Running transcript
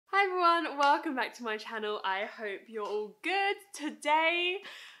everyone, welcome back to my channel. I hope you're all good. Today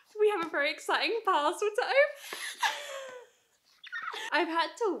we have a very exciting parcel to open. I've had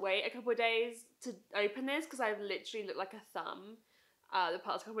to wait a couple of days to open this because I've literally looked like a thumb the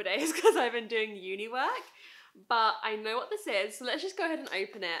past couple of days because I've been doing uni work, but I know what this is, so let's just go ahead and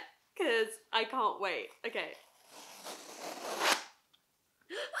open it because I can't wait. Okay.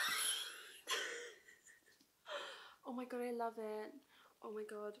 Oh my god, I love it. Oh my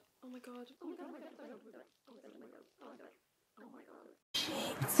god. Oh my god. Oh my god. Oh my god. Oh my god. Oh my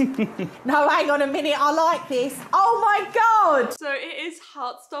god. Shit. No, hang on a minute. I like this. Oh my god. So it is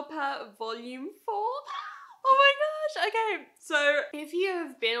Heartstopper Volume 4. Oh my gosh. Okay. So if you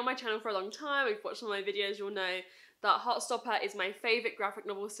have been on my channel for a long time, we've watched some of my videos, you'll know that Heartstopper is my favourite graphic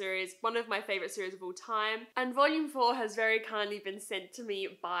novel series, one of my favourite series of all time. And Volume 4 has very kindly been sent to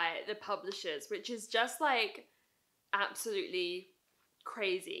me by the publishers, which is just like absolutely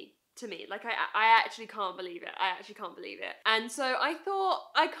crazy to me. Like I actually can't believe it. I actually can't believe it. And so I thought,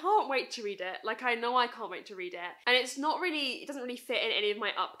 I can't wait to read it. Like I know I can't wait to read it. And it's not really, it doesn't really fit in any of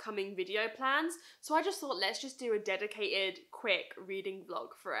my upcoming video plans. So I just thought, let's just do a dedicated, quick reading vlog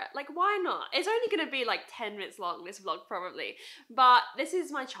for it. Like why not? It's only gonna be like 10 minutes long, this vlog probably. But this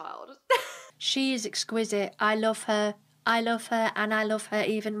is my child. She is exquisite. I love her. I love her and I love her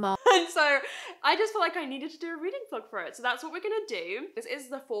even more. And so I just felt like I needed to do a reading vlog for it. So that's what we're gonna do. This is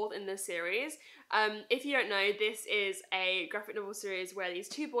the 4th in this series. If you don't know, this is a graphic novel series where these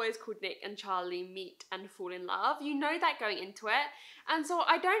two boys called Nick and Charlie meet and fall in love. You know that going into it. And so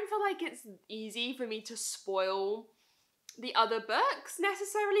I don't feel like it's easy for me to spoil the other books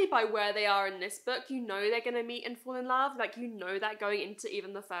necessarily by where they are in this book. You know they're gonna meet and fall in love, like you know that going into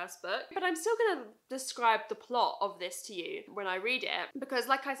even the first book. But I'm still gonna describe the plot of this to you when I read it, because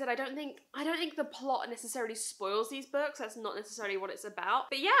like I said, I don't think the plot necessarily spoils these books. That's not necessarily what it's about.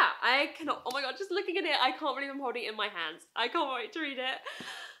 But yeah, I cannot, oh my god, just looking at it, I can't believe I'm holding it in my hands. I can't wait to read it.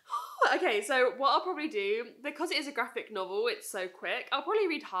 Okay, so what I'll probably do, because it is a graphic novel, it's so quick, I'll probably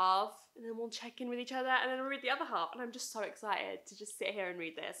read half and then we'll check in with each other and then I'll read the other half, and I'm just so excited to just sit here and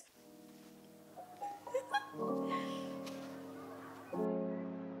read this.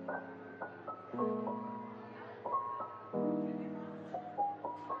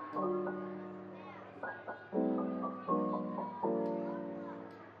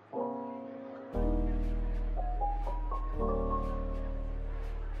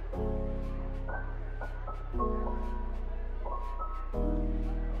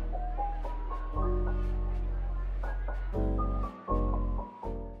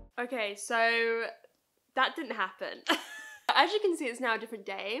 Okay, so that didn't happen. As you can see, it's now a different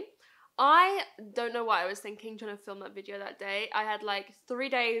day. I don't know what I was thinking trying to film that video that day. I had like 3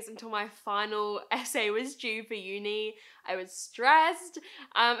 days until my final essay was due for uni. I was stressed,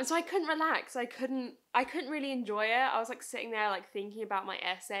 and so I couldn't relax. I couldn't really enjoy it. I was like sitting there like thinking about my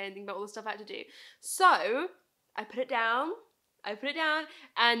essay and thinking about all the stuff I had to do. So I put it down,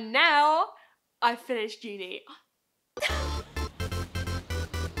 and now I finished uni.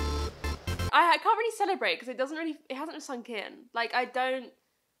 I can't really celebrate because it hasn't sunk in. Like I don't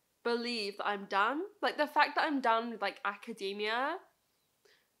believe that I'm done. Like the fact that I'm done with like academia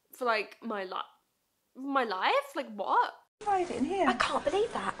for like my life, like what? Right in here. I can't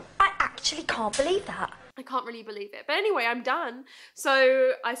believe that. I actually can't believe that. I can't really believe it. But anyway, I'm done.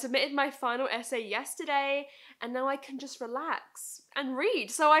 So I submitted my final essay yesterday and now I can just relax and read.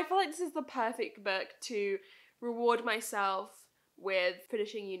 So I feel like this is the perfect book to reward myself with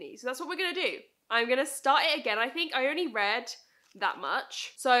finishing uni. So that's what we're gonna do. I'm gonna start it again. I think I only read that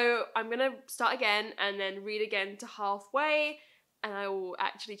much. So I'm gonna start again and then read again to halfway, and I will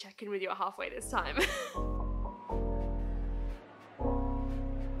actually check in with you at halfway this time.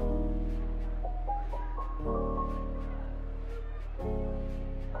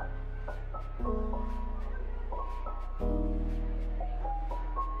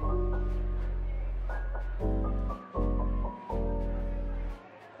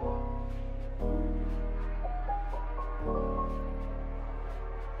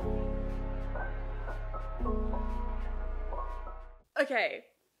 Okay,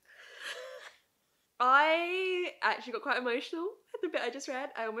 I actually got quite emotional at the bit I just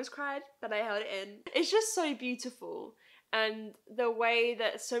read. I almost cried, but I held it in. It's just so beautiful, and the way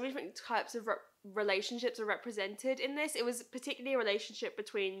that so many different types of relationships are represented in this. It was particularly a relationship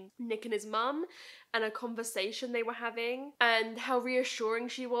between Nick and his mum and a conversation they were having, and how reassuring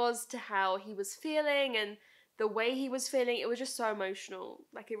she was to how he was feeling and the way he was feeling. It was just so emotional.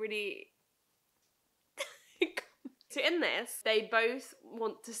 Like it really... So in this, they both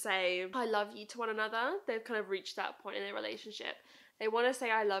want to say, I love you to one another. They've kind of reached that point in their relationship. They want to say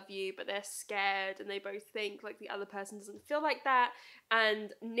I love you, but they're scared, and they both think like the other person doesn't feel like that.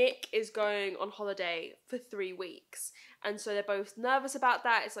 And Nick is going on holiday for 3 weeks, and so they're both nervous about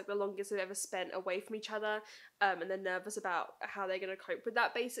that. It's like the longest they've ever spent away from each other, and they're nervous about how they're going to cope with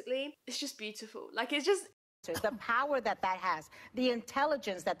that, basically. It's just beautiful. Like, it's just... The power that has, the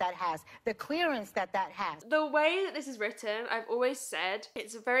intelligence that has, the clearance that has. The way that this is written, I've always said,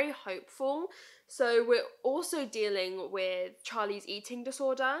 it's very hopeful. So we're also dealing with Charlie's eating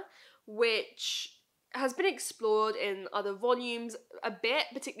disorder, which has been explored in other volumes a bit,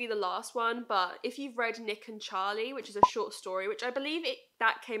 particularly the last one. But if you've read Nick and Charlie, which is a short story, which I believe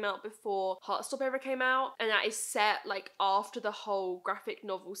that came out before Heartstopper ever came out, and that is set like after the whole graphic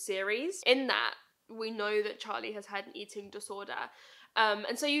novel series. In that, we know that Charlie has had an eating disorder.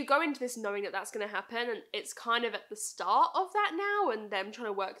 And so you go into this knowing that that's going to happen, and it's kind of at the start of that now, and them trying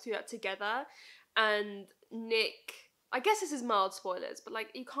to work through that together. And Nick, I guess this is mild spoilers, but like,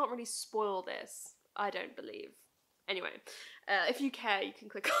 you can't really spoil this, I don't believe. Anyway, if you care, you can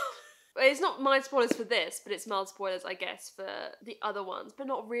click off. It's not mild spoilers for this, but it's mild spoilers, I guess, for the other ones. But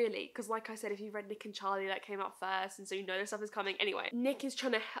not really, because like I said, if you read Nick and Charlie, that came out first, and so you know this stuff is coming. Anyway, Nick is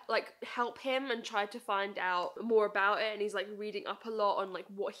trying to help him and try to find out more about it, and he's like reading up a lot on like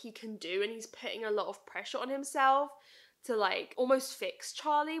what he can do, and he's putting a lot of pressure on himself to like almost fix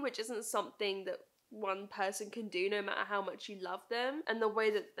Charlie, which isn't something that one person can do no matter how much you love them. And the way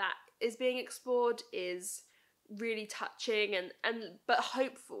that that is being explored is really touching and but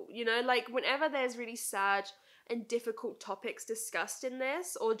hopeful, you know, like whenever there's really sad and difficult topics discussed in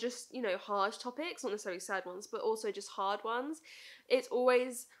this, or just, you know, hard topics, not necessarily sad ones, but also just hard ones, it's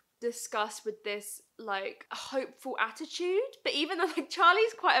always discussed with this like hopeful attitude. But even though like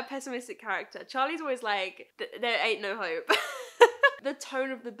Charlie's quite a pessimistic character, Charlie's always like there ain't no hope. The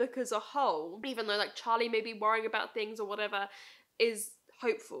tone of the book as a whole, even though like Charlie may be worrying about things or whatever, is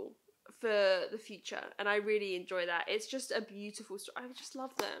hopeful for the future, and I really enjoy that. It's just a beautiful story. I just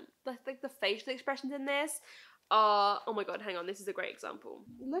love them. Like the facial expressions in this are, oh my god, hang on, this is a great example.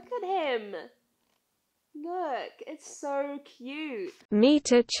 Look at him. Look, it's so cute.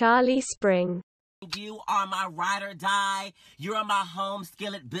 Meet a Charlie Spring. You are my ride or die. You're my home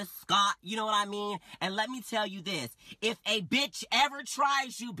skillet biscuit. You know what I mean? And let me tell you this. If a bitch ever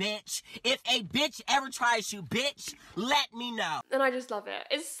tries you, bitch. If a bitch ever tries you, bitch, let me know. And I just love it.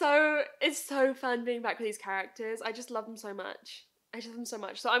 It's so fun being back with these characters. I just love them so much. I just love them so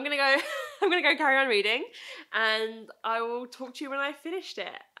much. So I'm gonna go carry on reading, and I will talk to you when I finished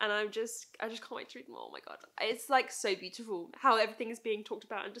it. And I just can't wait to read more. Oh my god. It's like so beautiful how everything is being talked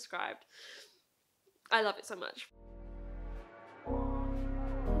about and described. I love it so much.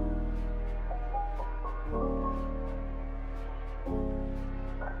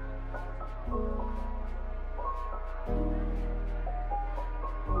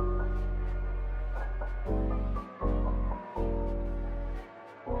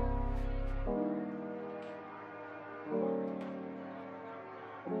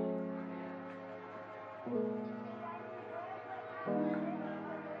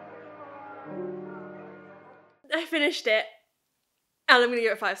 I finished it, and I'm gonna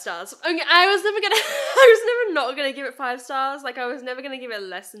give it 5 stars. I was never not gonna give it 5 stars. Like, I was never gonna give it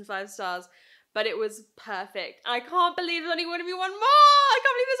less than 5 stars, but it was perfect. I can't believe there's only gonna be one more. I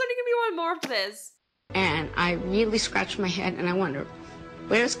can't believe there's only gonna be one more after this. And I really scratch my head and I wonder,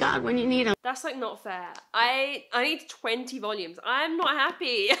 where's God when you need him? That's like not fair. I need 20 volumes. I'm not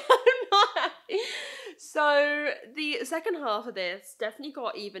happy. I'm not happy. So the second half of this definitely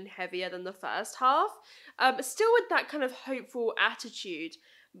got even heavier than the first half. Still with that kind of hopeful attitude,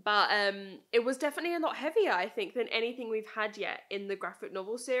 but it was definitely a lot heavier, I think, than anything we've had yet in the graphic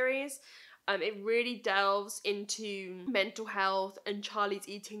novel series. It really delves into mental health and Charlie's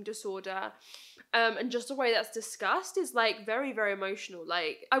eating disorder. And just the way that's discussed is like very, very emotional.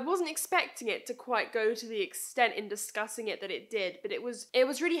 Like, I wasn't expecting it to quite go to the extent in discussing it that it did, but it was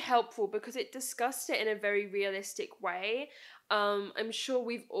really helpful because it discussed it in a very realistic way. I'm sure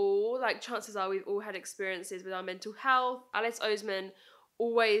we've all, like, chances are we've all had experiences with our mental health. Alice Oseman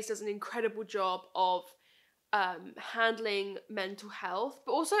always does an incredible job of handling mental health,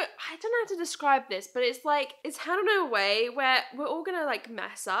 but also, I don't know how to describe this, but it's like, it's handled in a way where we're all gonna like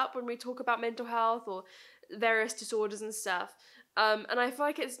mess up when we talk about mental health or various disorders and stuff. And I feel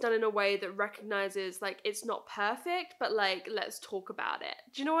like it's done in a way that recognizes like it's not perfect, but like, let's talk about it.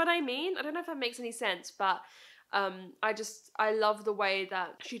 Do you know what I mean? I don't know if that makes any sense, but I love the way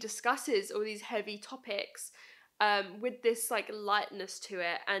that she discusses all these heavy topics with this like lightness to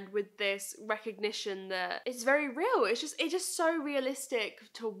it, and with this recognition that it's very real. It's just so realistic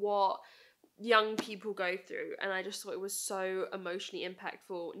to what young people go through, and I just thought it was so emotionally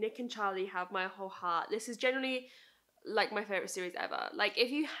impactful. Nick and Charlie have my whole heart. This is generally like my favorite series ever. Like,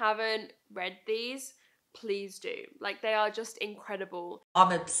 if you haven't read these, please do. Like, they are just incredible.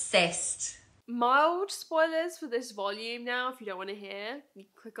 I'm obsessed. Mild spoilers for this volume now, if you don't want to hear, you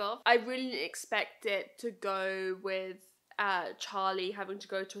click off. I really didn't expect it to go with Charlie having to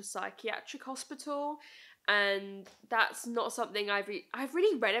go to a psychiatric hospital, and that's not something I've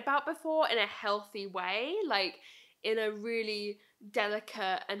really read about before in a healthy way, like in a really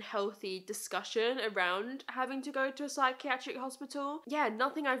delicate and healthy discussion around having to go to a psychiatric hospital. Yeah,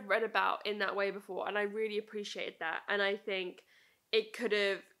 nothing I've read about in that way before, and I really appreciated that. And I think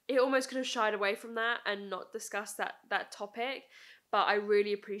it almost could have shied away from that and not discussed that topic, but I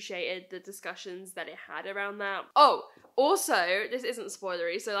really appreciated the discussions that it had around that. Oh, also, this isn't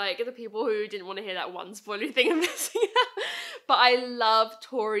spoilery, so like the people who didn't want to hear that one spoilery thing I'm missing out, but I love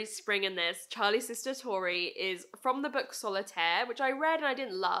Tori's spring in this. Charlie's sister Tori is from the book Solitaire, which I read and I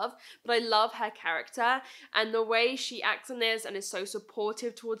didn't love, but I love her character and the way she acts in this and is so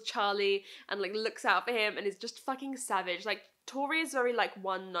supportive towards Charlie and like looks out for him and is just fucking savage. Like, Tori is very like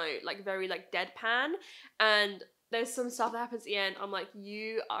one note, like very like deadpan, and there's some stuff that happens at the end. I'm like,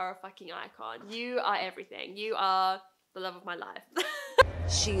 you are a fucking icon. You are everything. You are the love of my life.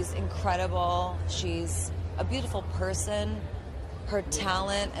 She's incredible. She's a beautiful person. Her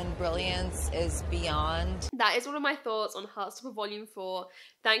talent and brilliance is beyond. That is one of my thoughts on Heartstopper Volume 4.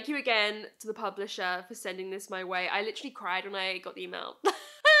 Thank you again to the publisher for sending this my way. I literally cried when I got the email.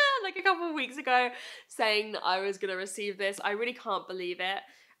 Like a couple of weeks ago, saying that I was going to receive this. I really can't believe it,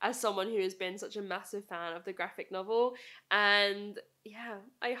 as someone who has been such a massive fan of the graphic novel. And yeah,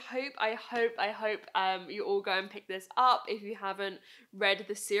 I hope you all go and pick this up. If you haven't read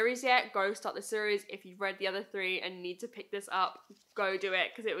the series yet, go start the series. If you've read the other 3 and need to pick this up, go do it,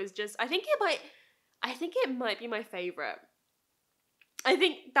 because it was just, I think it might be my favorite. I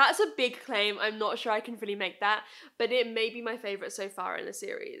think that's a big claim. I'm not sure I can really make that, but it may be my favorite so far in the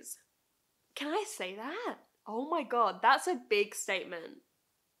series. Can I say that? Oh my god, that's a big statement.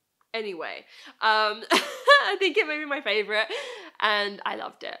 Anyway, I think it may be my favorite, and I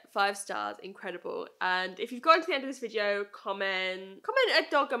loved it. 5 stars, incredible. And if you've gotten to the end of this video, comment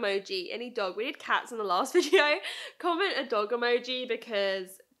a dog emoji, any dog. We did cats in the last video. Comment a dog emoji,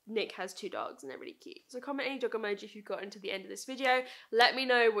 because Nick has 2 dogs and they're really cute. So comment any dog emoji if you've gotten to the end of this video. Let me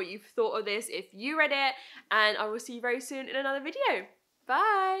know what you've thought of this if you read it, and I will see you very soon in another video.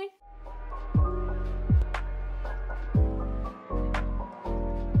 Bye!